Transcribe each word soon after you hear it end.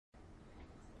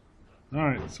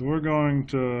Alright, so we're going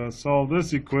to solve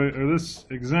this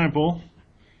example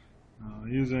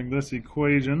using this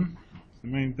equation. The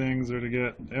main things are to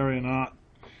get area naught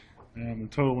and the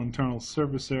total internal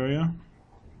surface area.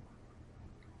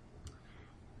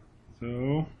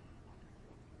 So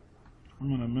I'm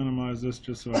going to minimize this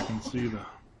just so I can see the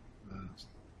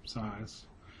size.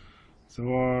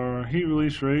 So our heat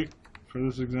release rate for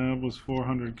this example is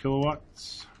 400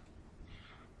 kilowatts.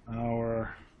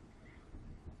 Our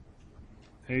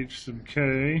H sub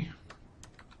k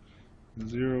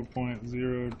is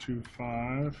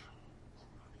 0.025.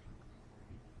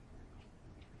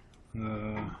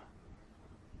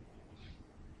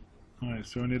 Alright,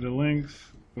 so we need the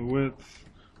length, the width,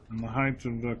 and the height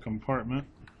of the compartment.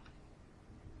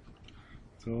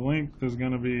 So the length is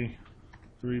going to be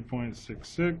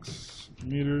 3.66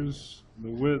 meters, the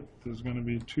width is going to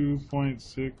be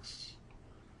 2.6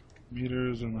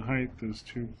 meters, and the height is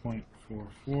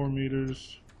 2.44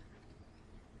 meters.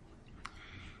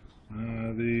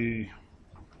 The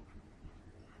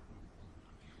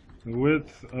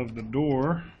width of the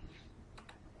door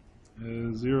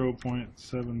is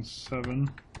 0.77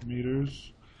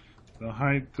 meters. The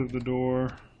height of the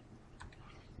door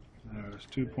is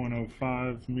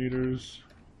 2.05 meters.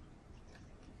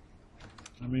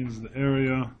 That means the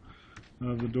area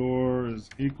of the door is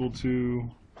equal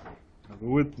to the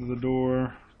width of the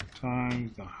door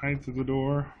times the height of the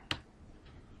door,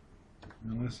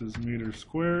 and this is meters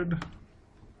squared.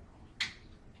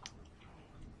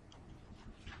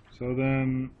 So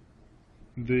then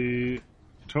the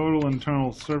total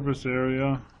internal surface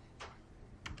area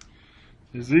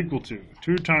is equal to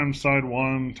 2 times side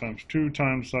 1 times 2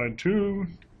 times side 2,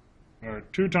 or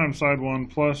 2 times side 1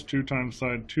 plus 2 times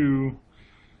side 2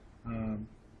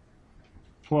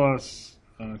 plus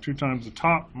 2 times the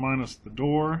top minus the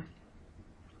door.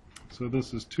 So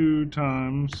this is 2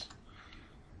 times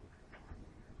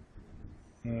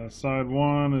side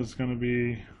 1 is going to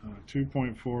be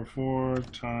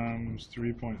 2.44 times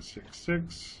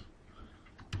 3.66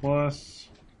 plus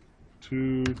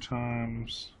 2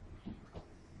 times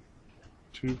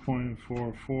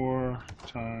 2.44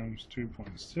 times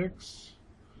 2.6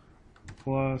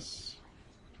 plus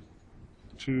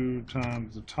 2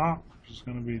 times the top, which is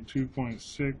going to be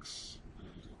 2.6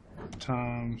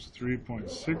 times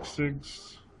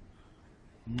 3.66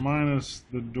 minus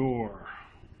the door.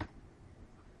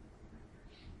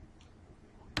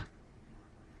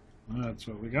 That's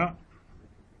what we got.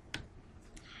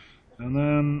 And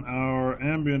then our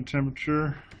ambient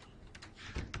temperature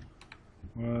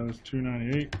was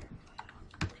 298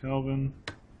 Kelvin.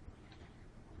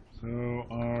 So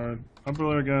our upper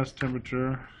layer gas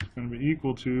temperature is going to be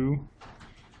equal to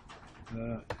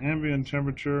the ambient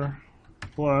temperature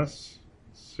plus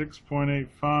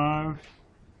 6.85.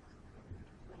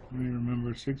 Let me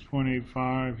remember,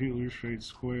 6.85 heat release rate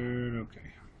squared.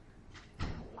 Okay.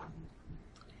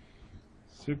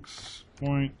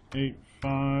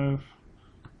 6.85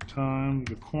 times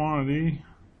the quantity,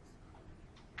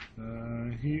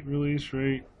 the heat release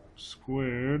rate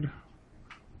squared,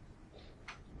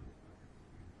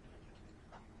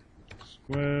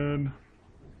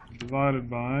 divided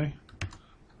by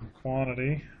the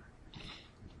quantity,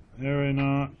 area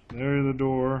naught, the area of the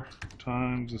door,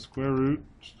 times the square root,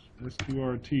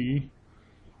 sqrt,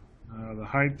 the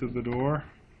height of the door,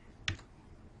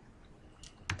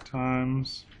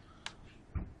 times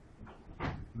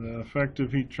the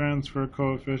effective heat transfer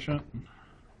coefficient,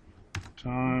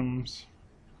 times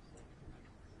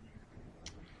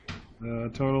the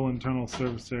total internal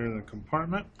surface area of the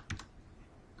compartment,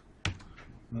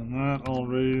 and that all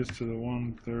raised to the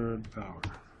 1/3 power.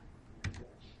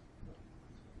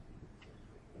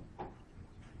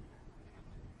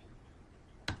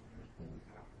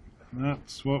 And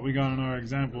that's what we got in our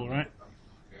example, right?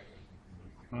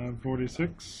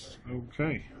 546.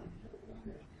 Okay.